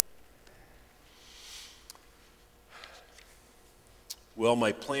Well,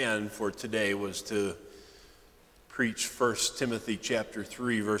 my plan for today was to preach 1 Timothy chapter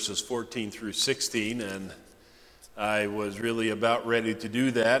 3, verses 14 through 16, and I was really about ready to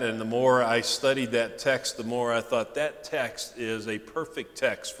do that. And the more I studied that text, the more I thought that text is a perfect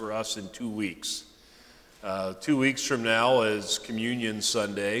text for us in 2 weeks. 2 weeks from now is Communion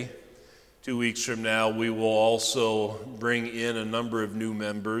Sunday. 2 weeks from now, we will also bring in a number of new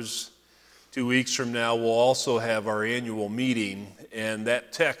members. 2 weeks from now, we'll also have our annual meeting, and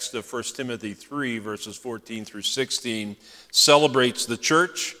that text of 1 Timothy 3, verses 14 through 16, celebrates the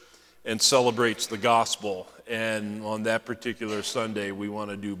church and celebrates the gospel. And on that particular Sunday, we want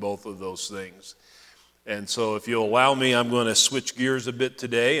to do both of those things. And so if you'll allow me, I'm going to switch gears a bit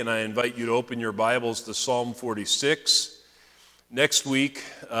today, and I invite you to open your Bibles to Psalm 46. Next week,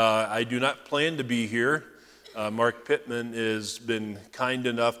 I do not plan to be here. Mark Pittman has been kind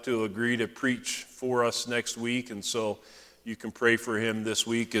enough to agree to preach for us next week, and so you can pray for him this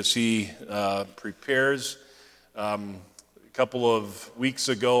week as he prepares. A couple of weeks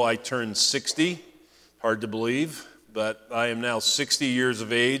ago, I turned 60. Hard to believe, but I am now 60 years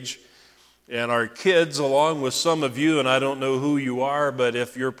of age, and our kids, along with some of you, and I don't know who you are, but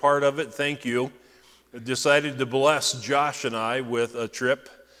if you're part of it, thank you, decided to bless Josh and I with a trip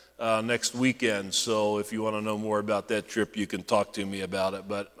next weekend. So if you want to know more about that trip, you can talk to me about it.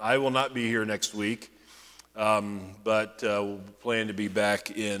 But I will not be here next week, but we'll plan to be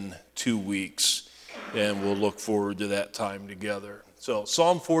back in 2 weeks, and we'll look forward to that time together. So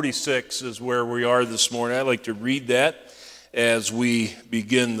Psalm 46 is where we are this morning. I'd like to read that as we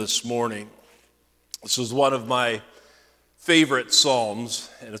begin this morning. This is one of my favorite psalms,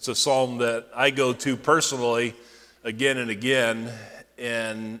 and it's a psalm that I go to personally again and again,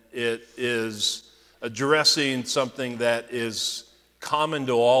 and it is addressing something that is common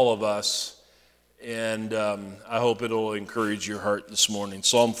to all of us, and I hope it'll encourage your heart this morning.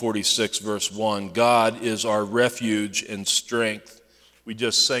 Psalm 46, verse 1, God is our refuge and strength. We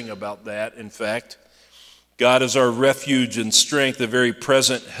just sang about that, in fact. God is our refuge and strength, a very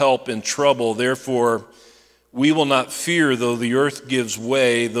present help in trouble. Therefore, we will not fear, though the earth gives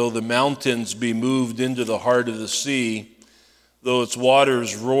way, though the mountains be moved into the heart of the sea, though its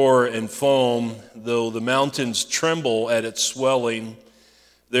waters roar and foam, though the mountains tremble at its swelling.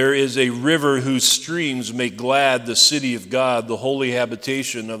 There is a river whose streams make glad the city of God, the holy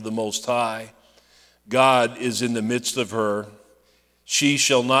habitation of the Most High. God is in the midst of her. She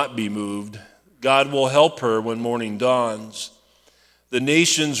shall not be moved. God will help her when morning dawns. The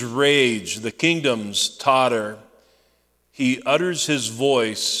nations rage, the kingdoms totter. He utters his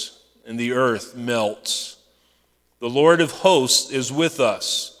voice, and the earth melts. The Lord of hosts is with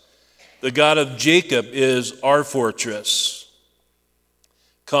us. The God of Jacob is our fortress.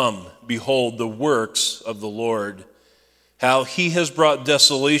 Come, behold the works of the Lord, how he has brought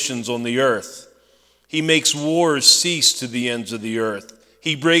desolations on the earth. He makes wars cease to the ends of the earth.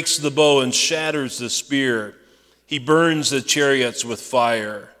 He breaks the bow and shatters the spear. He burns the chariots with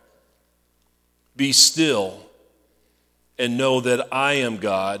fire. Be still and know that I am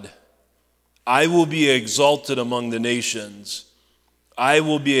God. I will be exalted among the nations. I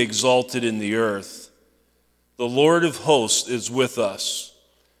will be exalted in the earth. The Lord of hosts is with us.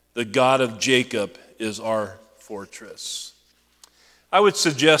 The God of Jacob is our fortress. I would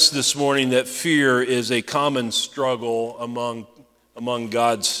suggest this morning that fear is a common struggle among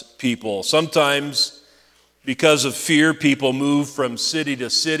God's people. Sometimes, because of fear, people move from city to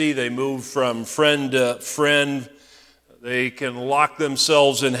city. They move from friend to friend. They can lock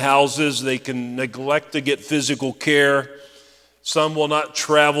themselves in houses. They can neglect to get physical care. Some will not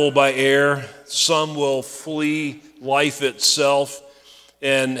travel by air. Some will flee life itself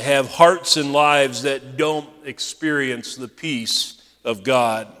and have hearts and lives that don't experience the peace of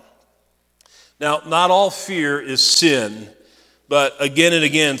God. Now, not all fear is sin, but again and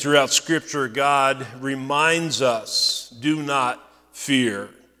again throughout Scripture, God reminds us, do not fear.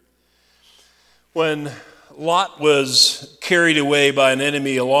 When Lot was carried away by an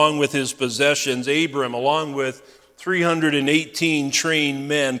enemy along with his possessions, Abram, along with 318 trained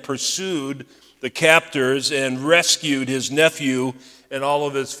men, pursued the captors and rescued his nephew and all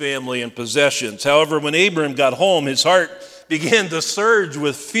of his family and possessions. However, when Abram got home, his heart began to surge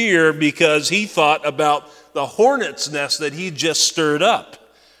with fear because he thought about the hornet's nest that he just stirred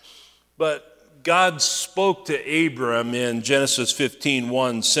up. But God spoke to Abram in Genesis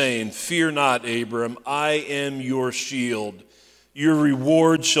 15:1, saying, "Fear not, Abram, I am your shield. Your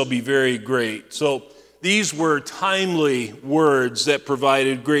reward shall be very great." So these were timely words that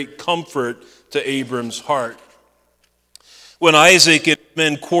provided great comfort to Abram's heart. When Isaac and his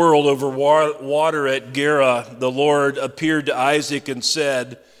men quarreled over water at Gerar, the Lord appeared to Isaac and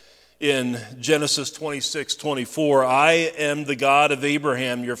said in Genesis 26:24, I am the God of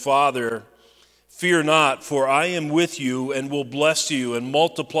Abraham, your father. Fear not, for I am with you and will bless you and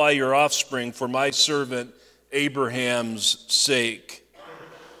multiply your offspring for my servant Abraham's sake.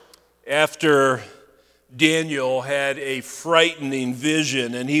 After Daniel had a frightening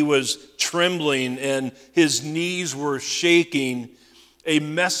vision and he was trembling and his knees were shaking, a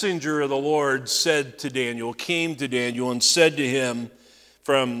messenger of the Lord came to Daniel and said to him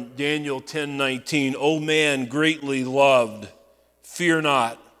from Daniel 10:19, O man greatly loved, fear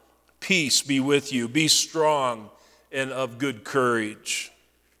not, peace be with you, be strong and of good courage.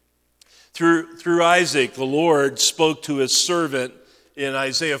 Through Isaac, the Lord spoke to his servant in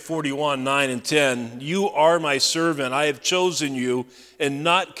Isaiah 41:9-10, You are my servant, I have chosen you and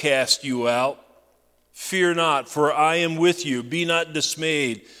not cast you out. Fear not, for I am with you. Be not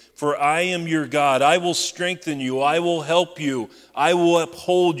dismayed, for I am your God. I will strengthen you, I will help you, I will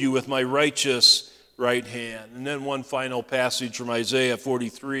uphold you with my righteous right hand. And then one final passage from Isaiah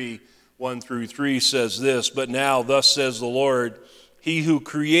 43:1-3 says this, But now, thus says the Lord, He who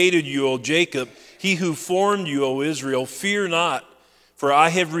created you, O Jacob, He who formed you, O Israel, fear not, for I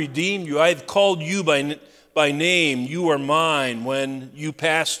have redeemed you. I have called you by name. You are mine. When you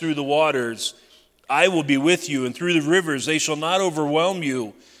pass through the waters, I will be with you, and through the rivers they shall not overwhelm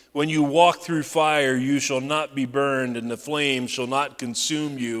you. When you walk through fire, you shall not be burned, and the flame shall not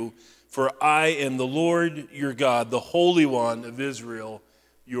consume you. For I am the Lord your God, the Holy One of Israel,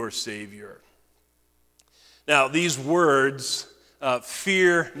 your Savior. Now, these words,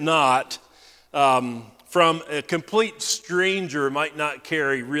 fear not, from a complete stranger might not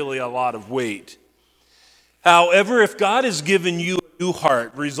carry really a lot of weight. However, if God has given you a new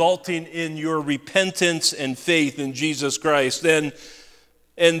heart, resulting in your repentance and faith in Jesus Christ, then,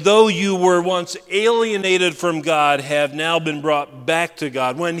 and though you were once alienated from God, have now been brought back to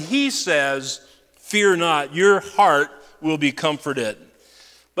God, when He says, fear not, your heart will be comforted.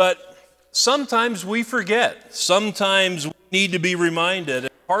 But sometimes we forget. Sometimes we need to be reminded.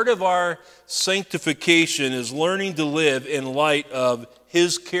 Part of our sanctification is learning to live in light of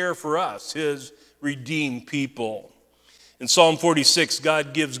His care for us, His redeemed people. In Psalm 46,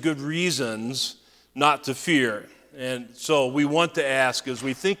 God gives good reasons not to fear. And so we want to ask, as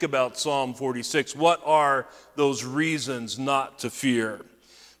we think about Psalm 46, what are those reasons not to fear?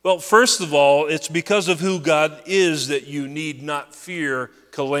 Well, first of all, it's because of who God is that you need not fear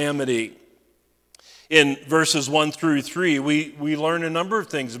calamity. In verses 1-3, we learn a number of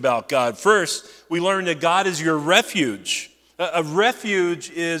things about God. First, we learn that God is your refuge. A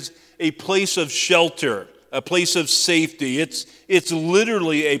refuge is a place of shelter, a place of safety. It's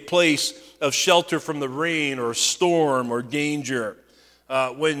literally a place of shelter from the rain or storm or danger.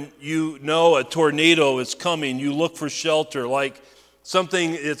 When you know a tornado is coming, you look for shelter, like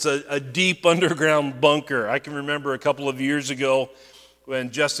it's a deep underground bunker. I can remember a couple of years ago,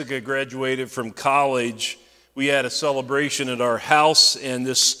 when Jessica graduated from college, we had a celebration at our house, and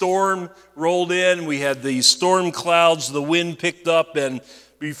this storm rolled in. We had these storm clouds, the wind picked up, and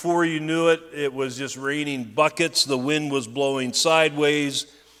before you knew it, it was just raining buckets. The wind was blowing sideways.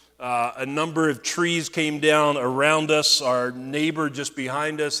 A number of trees came down around us. Our neighbor just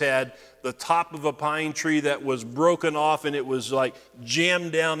behind us had the top of a pine tree that was broken off, and it was like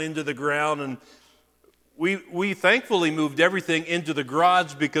jammed down into the ground, and we thankfully moved everything into the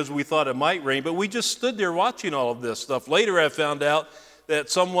garage because we thought it might rain, but we just stood there watching all of this stuff. Later I found out that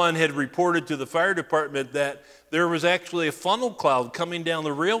someone had reported to the fire department that there was actually a funnel cloud coming down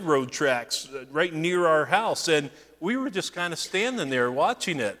the railroad tracks right near our house, and we were just kind of standing there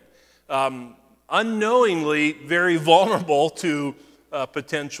watching it, unknowingly very vulnerable to a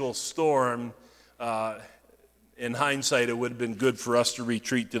potential storm. In hindsight, it would have been good for us to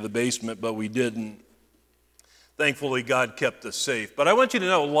retreat to the basement, but we didn't. Thankfully, God kept us safe. But I want you to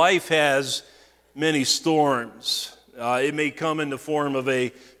know life has many storms. It may come in the form of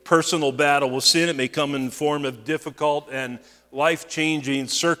a personal battle with sin. It may come in the form of difficult and life-changing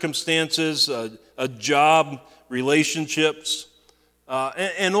circumstances, a job, relationships.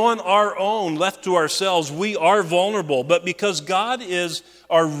 And on our own, left to ourselves, we are vulnerable. But because God is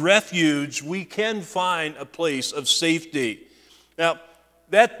our refuge, we can find a place of safety. Now,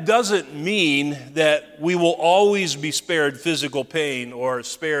 that doesn't mean that we will always be spared physical pain or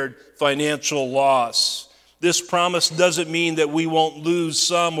spared financial loss. This promise doesn't mean that we won't lose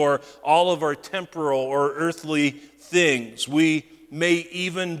some or all of our temporal or earthly things. We may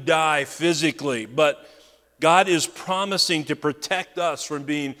even die physically, but God is promising to protect us from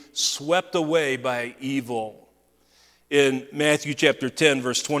being swept away by evil. In Matthew chapter 10,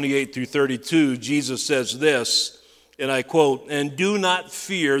 verse 28 through 32, Jesus says this, and I quote, "And do not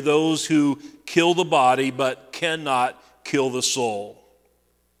fear those who kill the body, but cannot kill the soul.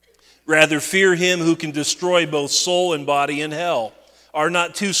 Rather fear him who can destroy both soul and body in hell. Are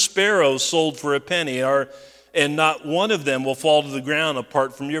not 2 sparrows sold for a penny, and not one of them will fall to the ground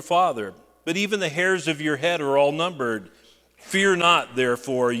apart from your Father? But even the hairs of your head are all numbered. Fear not,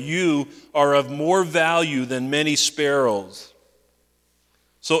 therefore, you are of more value than many sparrows.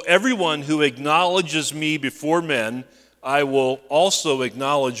 So everyone who acknowledges me before men, I will also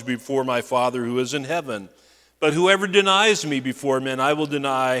acknowledge before my Father who is in heaven. But whoever denies me before men, I will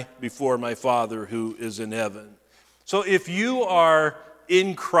deny before my Father who is in heaven." So if you are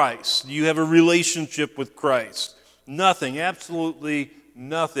in Christ, you have a relationship with Christ, nothing, absolutely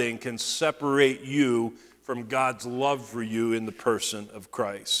nothing can separate you from God's love for you in the person of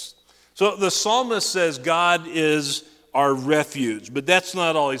Christ. So the psalmist says God is our refuge, but that's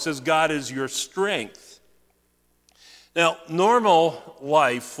not all. He says God is your strength. Now, normal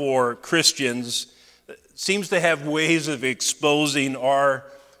life for Christians seems to have ways of exposing our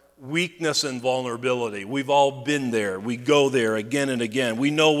weakness and vulnerability. We've all been there. We go there again and again. We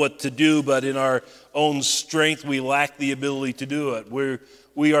know what to do, but in our own strength, we lack the ability to do it.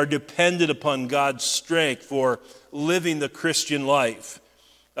 We are dependent upon God's strength for living the Christian life.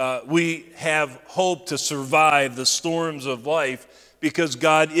 We have hope to survive the storms of life because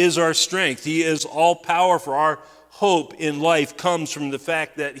God is our strength. He is all powerful. Our hope in life comes from the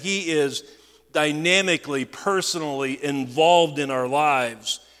fact that He is dynamically, personally involved in our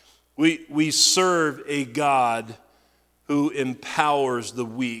lives. We serve a God who empowers the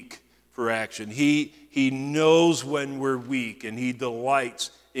weak for action. He knows when we're weak, and He delights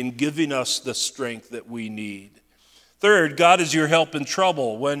in giving us the strength that we need. Third, God is your help in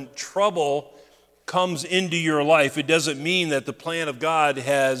trouble. When trouble comes into your life, it doesn't mean that the plan of God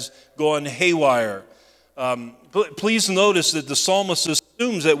has gone haywire. Please notice that the psalmist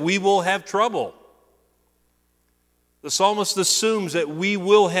assumes that we will have trouble. The psalmist assumes that we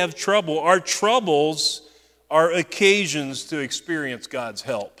will have trouble. Our troubles are occasions to experience God's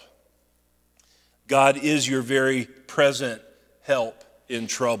help. God is your very present help in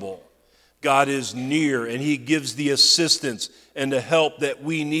trouble. God is near, and He gives the assistance and the help that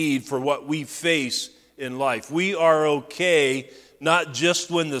we need for what we face in life. We are okay, not just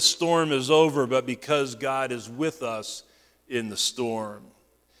when the storm is over, but because God is with us in the storm.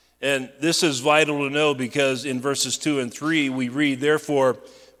 And this is vital to know because in verses 2 and 3 we read, "Therefore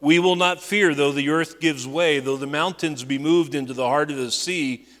we will not fear, though the earth gives way, though the mountains be moved into the heart of the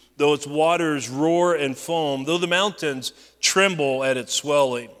sea, though its waters roar and foam, though the mountains tremble at its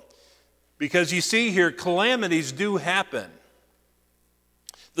swelling." Because you see here, calamities do happen.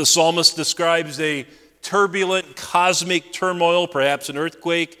 The psalmist describes a turbulent cosmic turmoil, perhaps an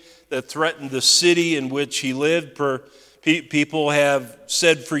earthquake that threatened the city in which he lived. People have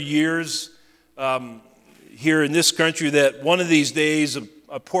said for years here in this country that one of these days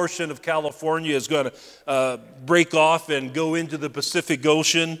a portion of California is going to break off and go into the Pacific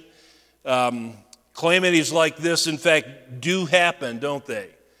Ocean. Calamities like this, in fact, do happen, don't they?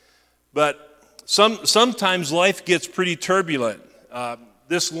 But sometimes life gets pretty turbulent.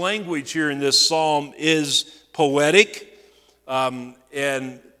 This language here in this psalm is poetic,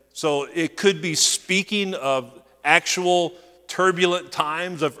 and so it could be speaking of actual turbulent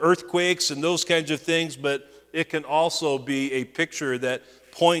times of earthquakes and those kinds of things, but it can also be a picture that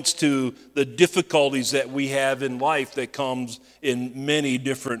points to the difficulties that we have in life that comes in many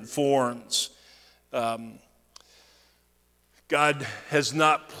different forms. God has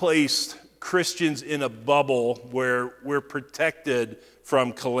not placed Christians in a bubble where we're protected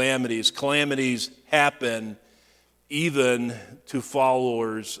from calamities. Calamities happen even to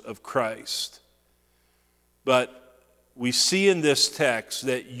followers of Christ. But we see in this text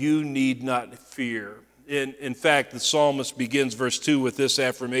that you need not fear. In fact, the psalmist begins verse 2 with this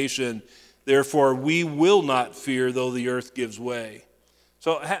affirmation, "Therefore we will not fear though the earth gives way."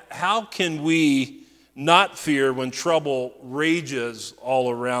 So how can we not fear when trouble rages all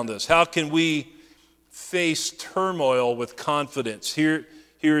around us? How can we face turmoil with confidence?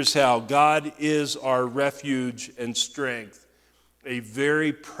 Here's how. God is our refuge and strength, a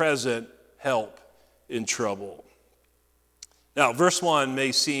very present help in trouble. Now, verse 1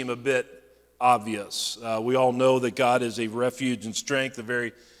 may seem a bit obvious. We all know that God is a refuge and strength, a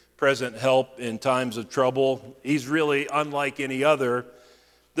very present help in times of trouble. He's really unlike any other.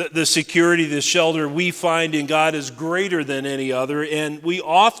 The security, the shelter we find in God is greater than any other, and we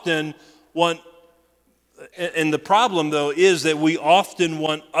often want, and the problem though is that we often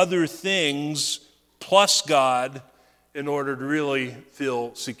want other things plus God in order to really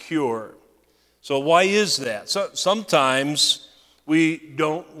feel secure. So why is that? Sometimes we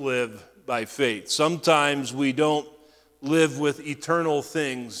don't live by faith. Sometimes we don't live with eternal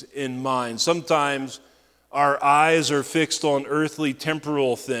things in mind. Sometimes our eyes are fixed on earthly,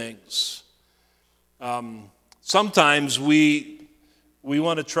 temporal things. Sometimes we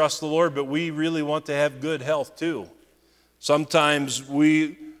want to trust the Lord, but we really want to have good health too. Sometimes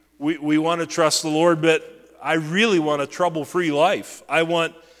we want to trust the Lord, but I really want a trouble-free life. I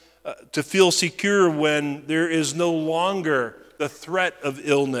want to feel secure when there is no longer the threat of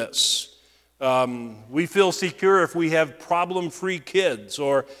illness. We feel secure if we have problem-free kids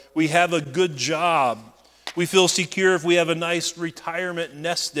or we have a good job. We feel secure if we have a nice retirement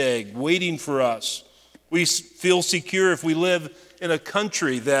nest egg waiting for us. We feel secure if we live in a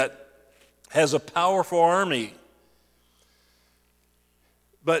country that has a powerful army.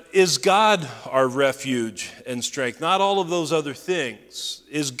 But is God our refuge and strength? Not all of those other things.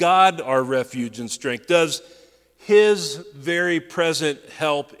 Is God our refuge and strength? Does His very present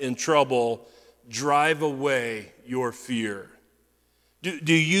help in trouble drive away your fear?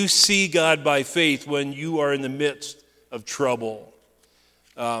 Do you see God by faith when you are in the midst of trouble?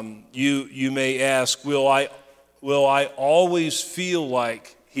 You may ask, will I always feel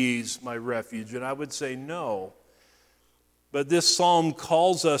like He's my refuge? And I would say no. But this psalm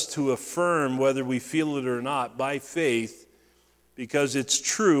calls us to affirm whether we feel it or not by faith, because it's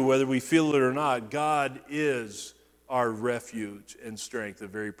true whether we feel it or not. God is our refuge and strength, a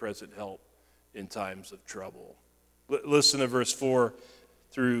very present help in times of trouble. Listen to verse 4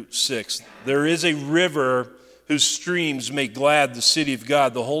 through 6. There is a river whose streams make glad the city of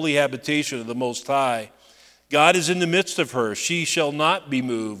God, the holy habitation of the Most High. God is in the midst of her. She shall not be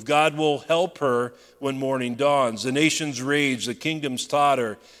moved. God will help her when morning dawns. The nations rage, the kingdoms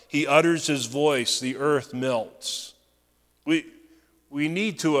totter. He utters His voice, the earth melts. We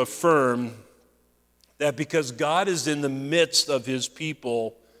need to affirm that because God is in the midst of His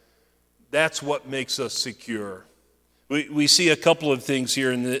people, that's what makes us secure. We see a couple of things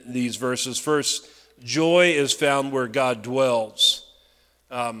here in these verses. First, joy is found where God dwells.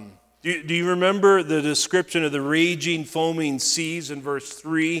 Do you remember the description of the raging, foaming seas in verse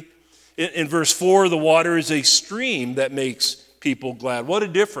 3? In verse 4, the water is a stream that makes people glad. What a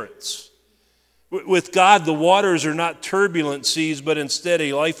difference. With God, the waters are not turbulent seas, but instead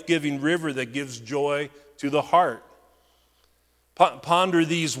a life-giving river that gives joy to the heart. Ponder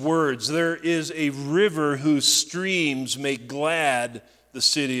these words. There is a river whose streams make glad the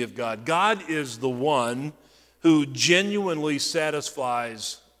city of God. God is the one who genuinely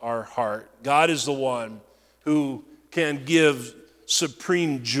satisfies our heart. God is the one who can give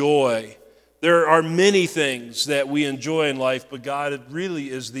supreme joy. There are many things that we enjoy in life, but God really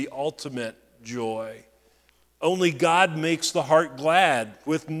is the ultimate joy. Only God makes the heart glad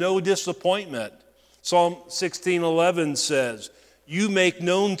with no disappointment. Psalm 16:11 says, "You make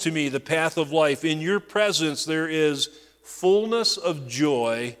known to me the path of life. In your presence there is fullness of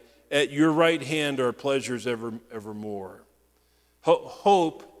joy. At your right hand are pleasures evermore."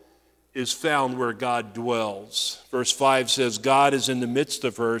 Hope is found where God dwells. Verse 5 says, God is in the midst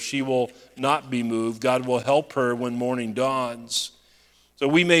of her. She will not be moved. God will help her when morning dawns. So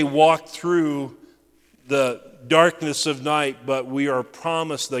we may walk through the darkness of night, but we are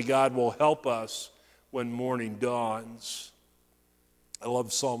promised that God will help us when morning dawns. I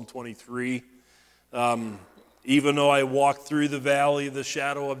love Psalm 23. Even though I walk through the valley of the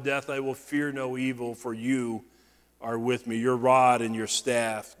shadow of death, I will fear no evil, for you are with me. Your rod and your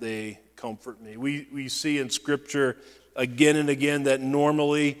staff, they comfort me. We see in Scripture again and again that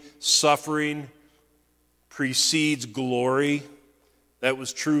normally suffering precedes glory. That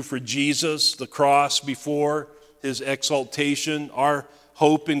was true for Jesus, the cross before His exaltation. Our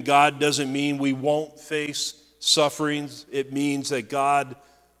hope in God doesn't mean we won't face sufferings. It means that God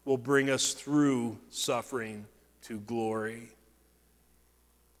will bring us through suffering to glory.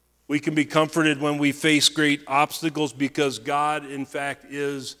 We can be comforted when we face great obstacles because God, in fact,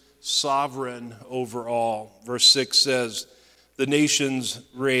 is sovereign over all. Verse 6 says, the nations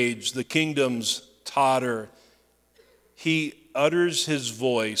rage, the kingdoms totter. He utters His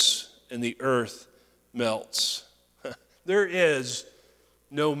voice and the earth melts. There is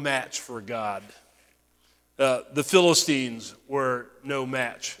no match for God. The Philistines were no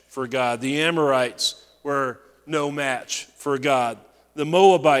match for God. The Amorites were no match for God. The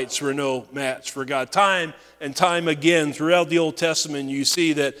Moabites were no match for God. Time and time again throughout the Old Testament, you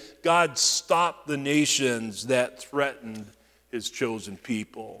see that God stopped the nations that threatened His chosen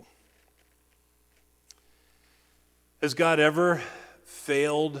people. Has God ever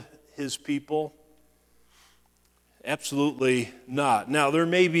failed His people? Absolutely not. Now, there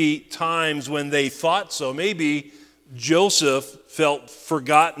may be times when they thought so. Maybe Joseph felt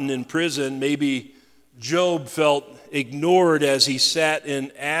forgotten in prison. Maybe Job felt ignored as he sat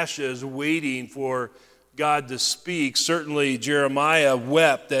in ashes waiting for God to speak. Certainly, Jeremiah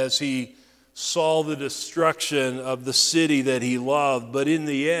wept as he saw the destruction of the city that he loved. But in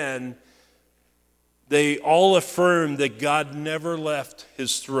the end, they all affirmed that God never left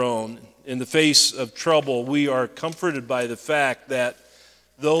his throne. In the face of trouble, we are comforted by the fact that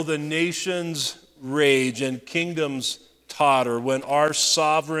though the nations rage and kingdoms totter, when our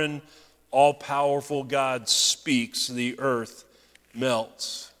sovereign, all-powerful God speaks, the earth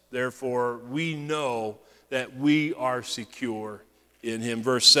melts. Therefore, we know that we are secure in him.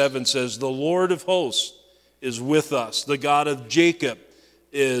 Verse 7 says, "The Lord of hosts is with us. The God of Jacob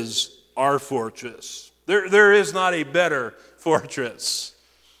is our fortress." There is not a better fortress.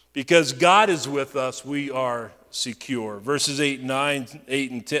 Because God is with us, we are secure. Verses 8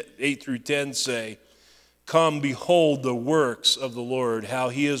 through 10 say, "Come, behold the works of the Lord, how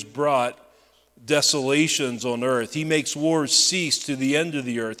he has brought desolations on earth. He makes wars cease to the end of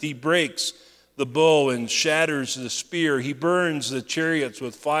the earth. He breaks the bow and shatters the spear. He burns the chariots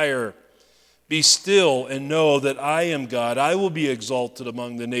with fire. Be still and know that I am God. I will be exalted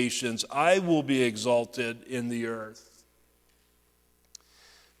among the nations. I will be exalted in the earth."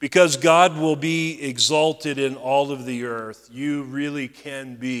 Because God will be exalted in all of the earth, you really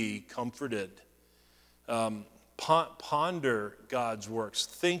can be comforted. Ponder God's works.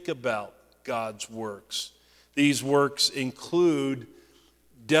 Think about God's works. These works include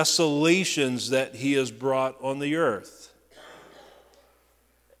desolations that he has brought on the earth.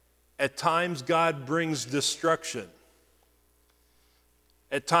 At times, God brings destruction.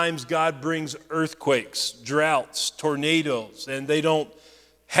 At times, God brings earthquakes, droughts, tornadoes, and they don't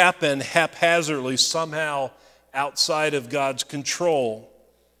happen haphazardly, somehow outside of God's control.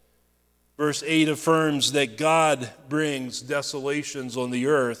 Verse 8 affirms that God brings desolations on the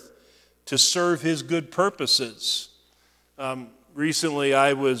earth to serve his good purposes. Recently,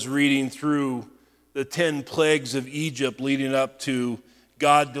 I was reading through the 10 plagues of Egypt leading up to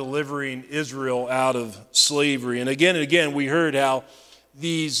God delivering Israel out of slavery. And again, we heard how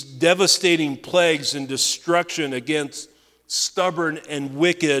these devastating plagues and destruction against stubborn and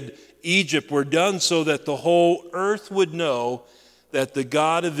wicked Egypt were done so that the whole earth would know that the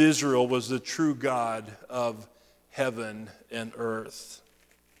God of Israel was the true God of heaven and earth.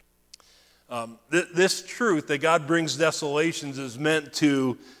 This truth that God brings desolations is meant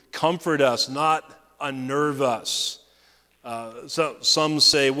to comfort us, not unnerve us. So some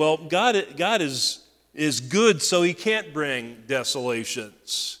say, well, God is good, so he can't bring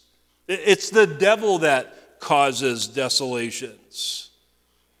desolations. It's the devil that causes desolations.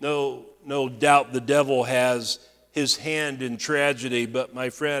 No doubt the devil has his hand in tragedy, but my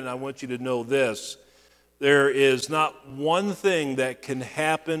friend, I want you to know this. There is not one thing that can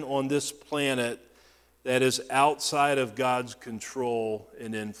happen on this planet that is outside of God's control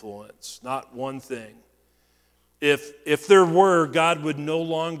and influence. Not one thing. If there were, God would no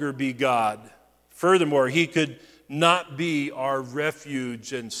longer be God. Furthermore, he could not be our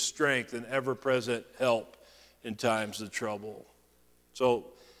refuge and strength and ever-present help in times of trouble. So,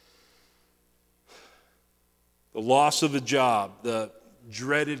 the loss of a job, the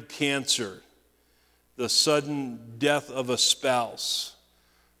dreaded cancer, the sudden death of a spouse,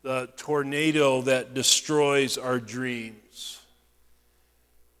 the tornado that destroys our dreams.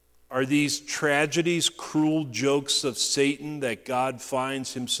 Are these tragedies cruel jokes of Satan that God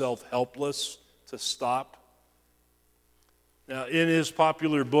finds himself helpless to stop? Now, in his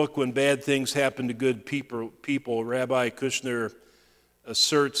popular book, When Bad Things Happen to Good People, Rabbi Kushner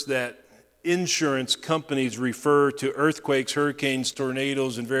asserts that insurance companies refer to earthquakes, hurricanes,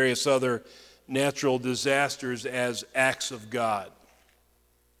 tornadoes, and various other natural disasters as acts of God.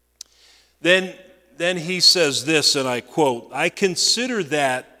 Then he says this, and I quote, "I consider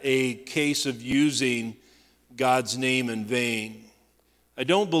that a case of using God's name in vain. I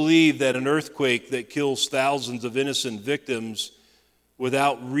don't believe that an earthquake that kills thousands of innocent victims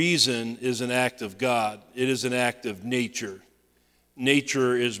without reason is an act of God. It is an act of nature.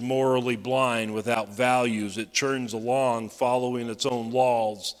 Nature is morally blind without values. It churns along following its own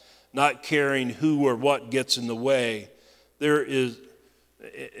laws, not caring who or what gets in the way. There is,"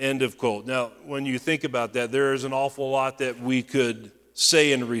 end of quote. Now, when you think about that, there is an awful lot that we could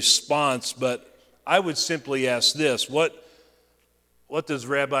say in response, but I would simply ask this: what does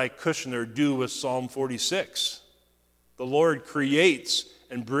Rabbi Kushner do with Psalm 46? The Lord creates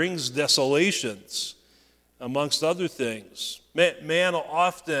and brings desolations, amongst other things. Man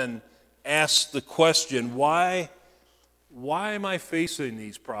often asks the question, why why am I facing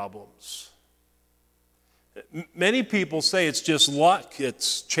these problems? Many people say it's just luck,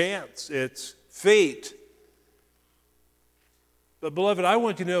 it's chance, it's fate. But beloved, I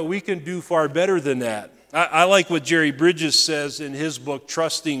want you to know we can do far better than that. I like what Jerry Bridges says in his book,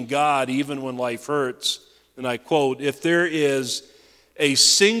 Trusting God Even When Life Hurts. And I quote, "If there is a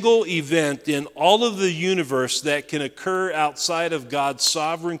single event in all of the universe that can occur outside of God's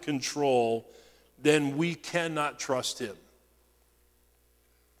sovereign control, then we cannot trust him."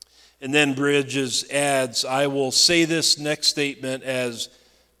 And then Bridges adds, "I will say this next statement as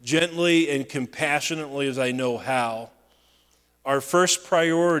gently and compassionately as I know how. Our first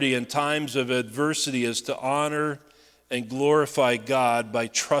priority in times of adversity is to honor and glorify God by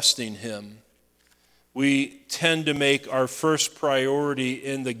trusting him. We tend to make our first priority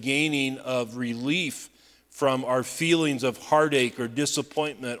in the gaining of relief from our feelings of heartache or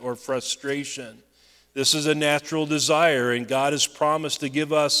disappointment or frustration. This is a natural desire, and God has promised to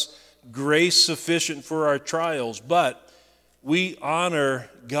give us grace sufficient for our trials, but we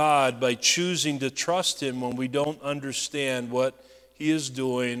honor God by choosing to trust him when we don't understand what he is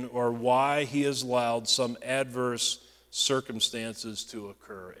doing or why he has allowed some adverse circumstances to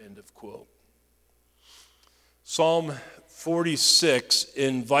occur." End of quote. Psalm 46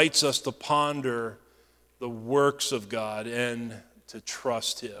 invites us to ponder the works of God and to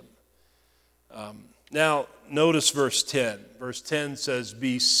trust him. Now, notice verse 10. Verse 10 says,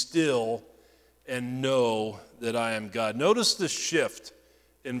 "Be still and know that I am God." Notice the shift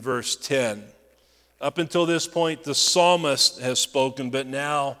in verse 10. Up until this point, the psalmist has spoken, but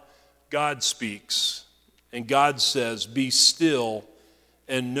now God speaks. And God says, "Be still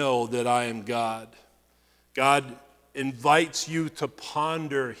and know that I am God." God invites you to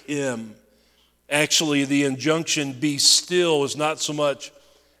ponder him. Actually, the injunction, "be still," is not so much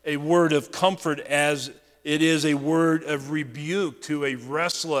a word of comfort as it is a word of rebuke to a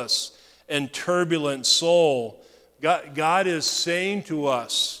restless and turbulent soul. God is saying to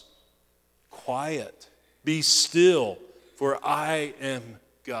us, quiet, be still, for I am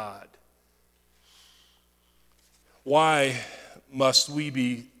God. Why must we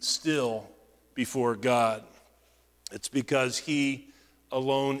be still before God? It's because he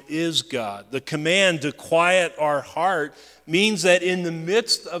alone is God. The command to quiet our heart means that in the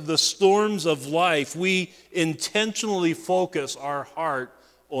midst of the storms of life, we intentionally focus our heart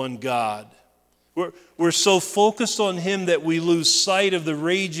on God. We're so focused on him that we lose sight of the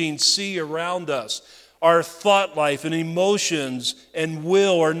raging sea around us. Our thought life and emotions and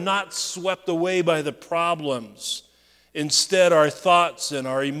will are not swept away by the problems. Instead, our thoughts and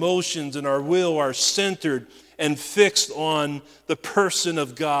our emotions and our will are centered and fixed on the person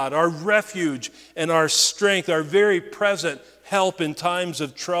of God, our refuge and our strength, our very present help in times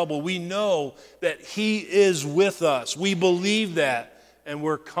of trouble. We know that he is with us. We believe that, and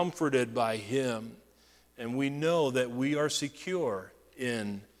we're comforted by him. And we know that we are secure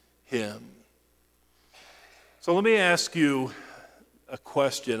in him. So let me ask you a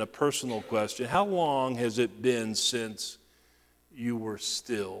question, a personal question. How long has it been since you were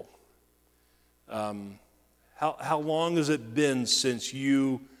still? How long has it been since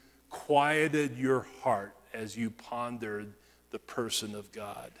you quieted your heart as you pondered the person of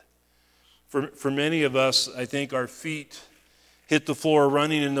God? For many of us, I think our feet hit the floor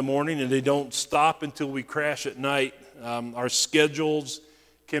running in the morning and they don't stop until we crash at night. Our schedules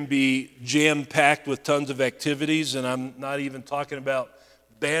can be jam-packed with tons of activities, and I'm not even talking about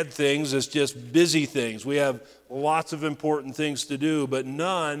bad things, it's just busy things. We have lots of important things to do, but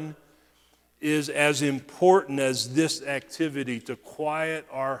none is as important as this activity to quiet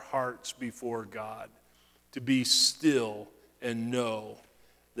our hearts before God, to be still and know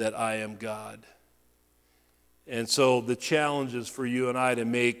that I am God. And so the challenge is for you and I to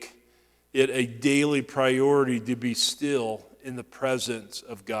make it a daily priority to be still in the presence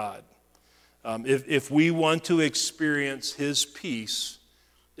of God. If we want to experience his peace,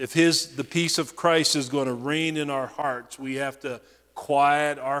 if the peace of Christ is going to reign in our hearts, we have to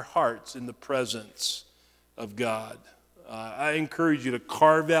quiet our hearts in the presence of God. I encourage you to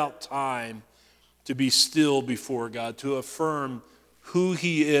carve out time to be still before God, to affirm who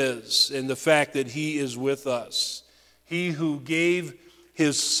he is and the fact that he is with us. He who gave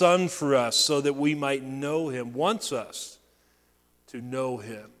his son for us so that we might know him, wants us to know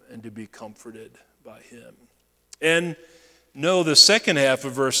him and to be comforted by him. And no, the second half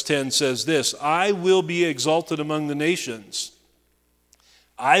of verse 10 says this, "I will be exalted among the nations.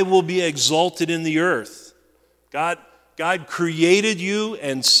 I will be exalted in the earth." God created you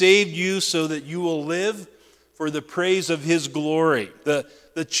and saved you so that you will live for the praise of his glory.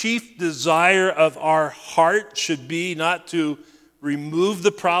 The chief desire of our heart should be not to remove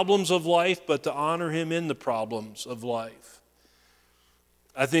the problems of life, but to honor him in the problems of life.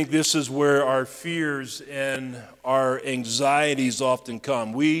 I think this is where our fears and our anxieties often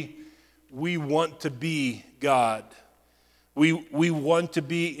come. We want to be God. We want to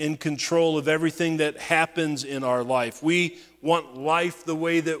be in control of everything that happens in our life. We want life the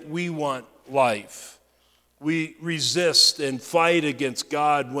way that we want life. We resist and fight against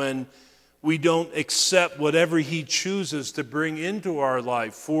God when we don't accept whatever he chooses to bring into our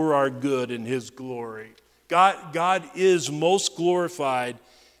life for our good and his glory. God is most glorified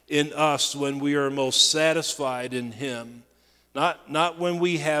in us when we are most satisfied in him, not when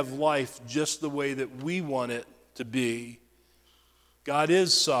we have life just the way that we want it to be. God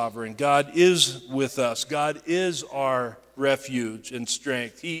is sovereign. God is with us. God is our refuge and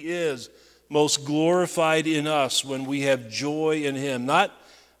strength. He is most glorified in us when we have joy in him, not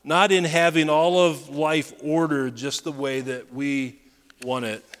in having all of life ordered just the way that we want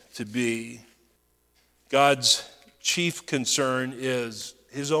it to be. God's chief concern is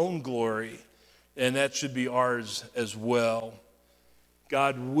his own glory, and that should be ours as well.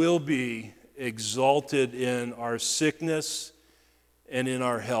 God will be exalted in our sickness and in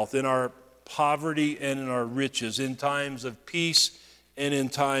our health, in our poverty and in our riches, in times of peace and in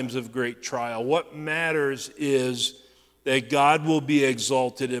times of great trial. What matters is that God will be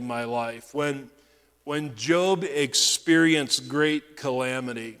exalted in my life. When Job experienced great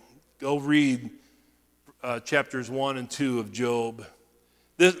calamity, go read chapters 1 and 2 of Job.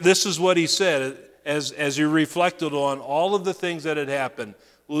 This is what he said as he reflected on all of the things that had happened,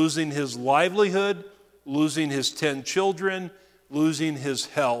 losing his livelihood, losing his 10 children, losing his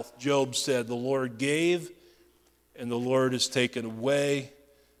health. Job said, "The Lord gave, and the Lord has taken away.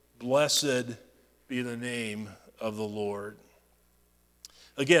 Blessed be the name of the Lord."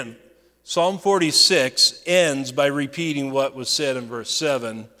 Again, Psalm 46 ends by repeating what was said in verse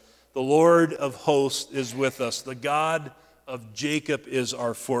 7. The Lord of hosts is with us. The God of Jacob is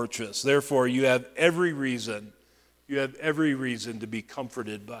our fortress. Therefore, you have every reason to be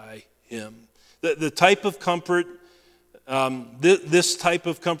comforted by him. The type of comfort, this type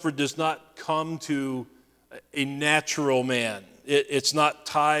of comfort does not come to a natural man. It's not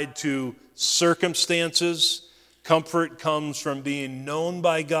tied to circumstances. Comfort comes from being known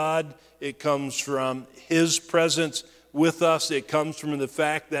by God. It comes from his presence with us. It comes from the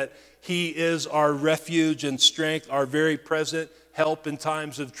fact that he is our refuge and strength, our very present help in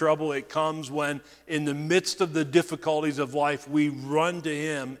times of trouble. It comes when, in the midst of the difficulties of life, we run to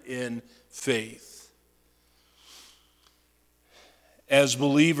him in faith. As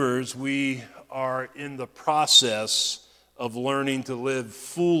believers, we are in the process of learning to live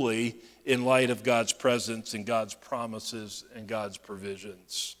fully in light of God's presence and God's promises and God's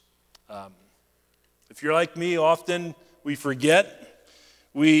provisions. If you're like me, often we forget.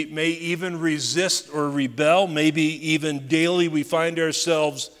 We may even resist or rebel. Maybe even daily we find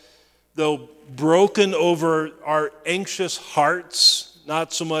ourselves, though, broken over our anxious hearts,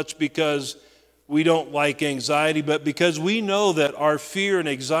 not so much because we don't like anxiety, but because we know that our fear and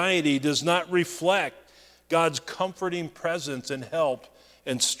anxiety does not reflect God's comforting presence and help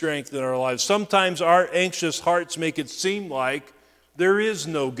and strength in our lives. Sometimes our anxious hearts make it seem like there is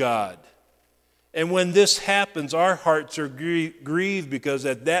no God. And when this happens, our hearts are grieved because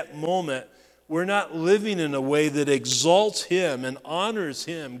at that moment, we're not living in a way that exalts him and honors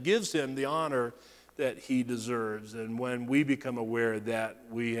him, gives him the honor that he deserves. And when we become aware that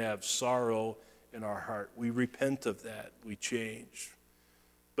we have sorrow in our heart, we repent of that, we change.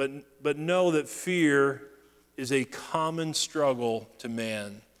 But know that fear is a common struggle to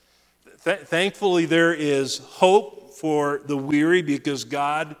man. Thankfully, there is hope for the weary because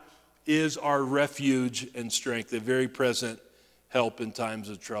God is our refuge and strength, a very present help in times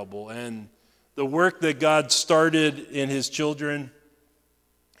of trouble. And the work that God started in his children,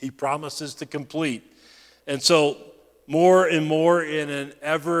 he promises to complete. And so more and more in an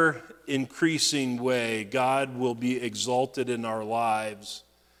ever increasing way, God will be exalted in our lives,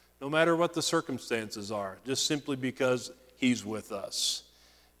 no matter what the circumstances are, just simply because he's with us.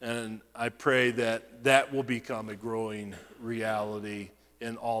 And I pray that that will become a growing reality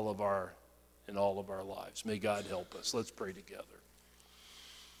in all of our lives. May God help us. Let's pray together.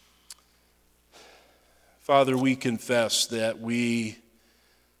 Father, we confess that we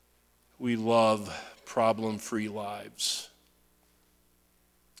love problem-free lives.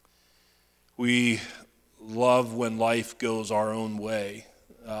 We love when life goes our own way,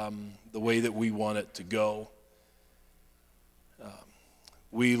 the way that we want it to go.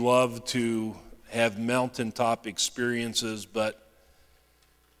 We love to have mountaintop experiences, but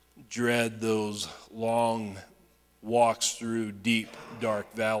dread those long walks through deep,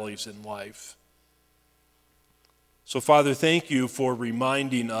 dark valleys in life. So, Father, thank you for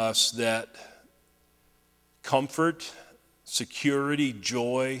reminding us that comfort, security,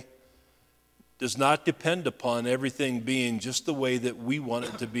 joy does not depend upon everything being just the way that we want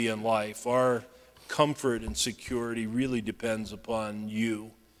it to be in life. Our comfort and security really depends upon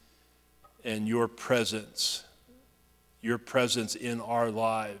you and your presence in our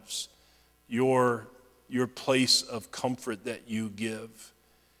lives, your place of comfort that you give.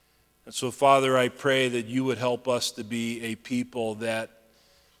 And so, Father, I pray that you would help us to be a people that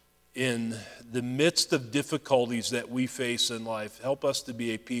in the midst of difficulties that we face in life, help us to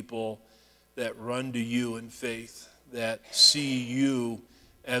be a people that run to you in faith, that see you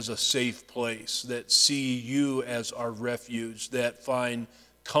as a safe place, that see you as our refuge, that find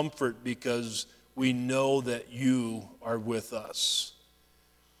comfort because we know that you are with us.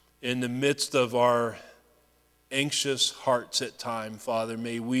 In the midst of our anxious hearts at times, Father,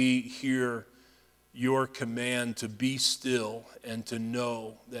 may we hear your command to be still and to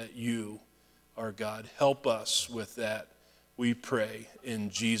know that you are God. Help us with that, we pray, in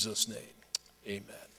Jesus' name. Amen.